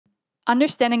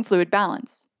Understanding fluid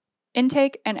balance,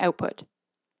 intake and output.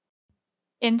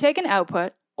 Intake and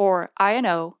output, or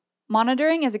I&O,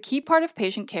 monitoring is a key part of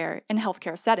patient care in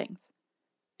healthcare settings.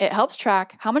 It helps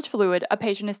track how much fluid a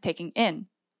patient is taking in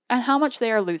and how much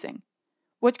they are losing,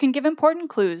 which can give important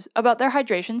clues about their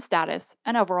hydration status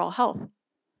and overall health.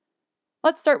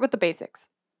 Let's start with the basics.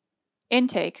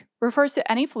 Intake refers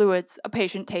to any fluids a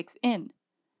patient takes in.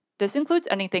 This includes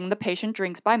anything the patient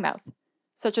drinks by mouth,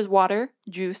 such as water,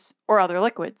 juice, or other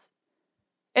liquids.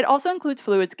 It also includes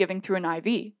fluids given through an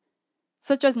IV,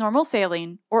 such as normal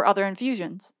saline or other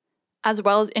infusions, as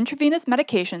well as intravenous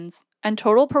medications and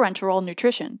total parenteral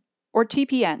nutrition, or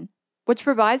TPN, which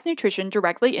provides nutrition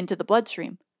directly into the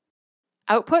bloodstream.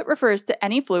 Output refers to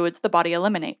any fluids the body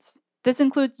eliminates. This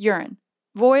includes urine,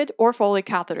 void or Foley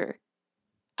catheter.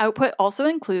 Output also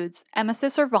includes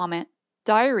emesis or vomit,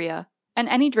 diarrhea, and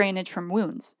any drainage from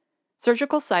wounds,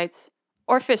 surgical sites,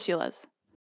 or fistulas.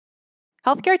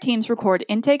 Healthcare teams record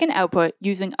intake and output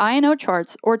using I&O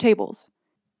charts or tables.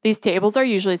 These tables are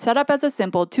usually set up as a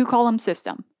simple 2-column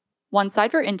system, one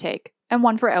side for intake and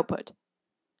one for output.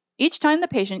 Each time the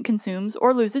patient consumes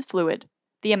or loses fluid,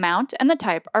 the amount and the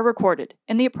type are recorded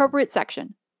in the appropriate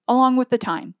section, along with the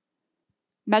time.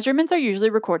 Measurements are usually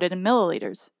recorded in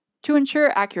milliliters to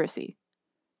ensure accuracy.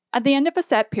 At the end of a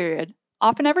set period,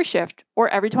 often every shift or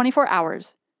every 24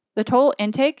 hours, the total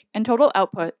intake and total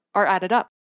output are added up.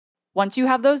 Once you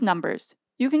have those numbers,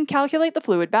 you can calculate the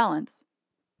fluid balance.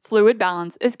 Fluid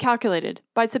balance is calculated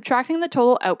by subtracting the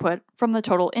total output from the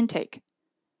total intake.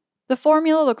 The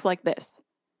formula looks like this.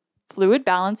 Fluid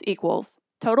balance equals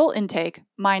total intake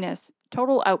minus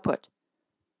total output.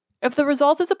 If the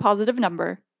result is a positive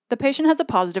number, the patient has a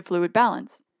positive fluid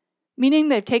balance, meaning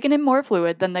they've taken in more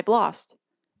fluid than they've lost.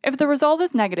 If the result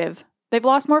is negative, they've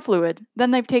lost more fluid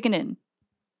than they've taken in.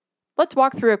 Let's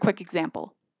walk through a quick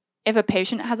example. If a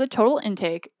patient has a total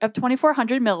intake of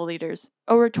 2,400 milliliters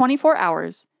over 24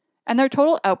 hours, and their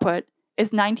total output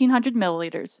is 1,900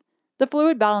 milliliters, the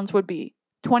fluid balance would be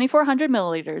 2,400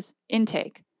 milliliters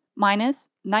intake minus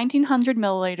 1,900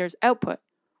 milliliters output,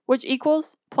 which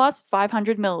equals plus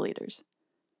 500 milliliters.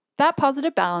 That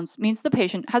positive balance means the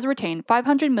patient has retained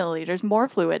 500 milliliters more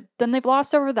fluid than they've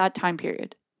lost over that time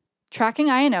period. Tracking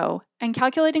I&O and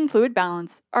calculating fluid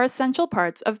balance are essential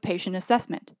parts of patient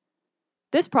assessment.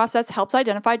 This process helps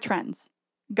identify trends,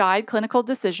 guide clinical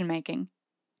decision-making,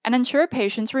 and ensure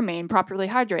patients remain properly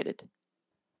hydrated.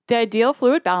 The ideal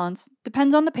fluid balance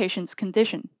depends on the patient's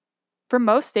condition. For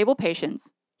most stable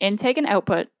patients, intake and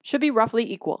output should be roughly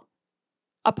equal.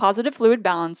 A positive fluid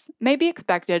balance may be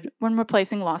expected when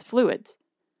replacing lost fluids,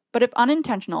 but if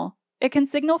unintentional, it can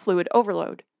signal fluid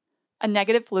overload. A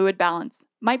negative fluid balance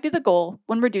might be the goal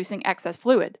when reducing excess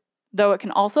fluid, though it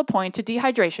can also point to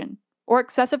dehydration or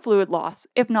excessive fluid loss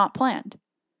if not planned.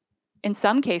 In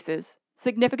some cases,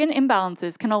 significant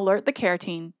imbalances can alert the care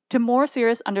team to more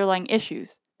serious underlying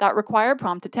issues that require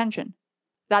prompt attention.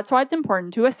 That's why it's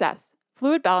important to assess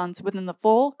fluid balance within the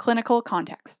full clinical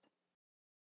context.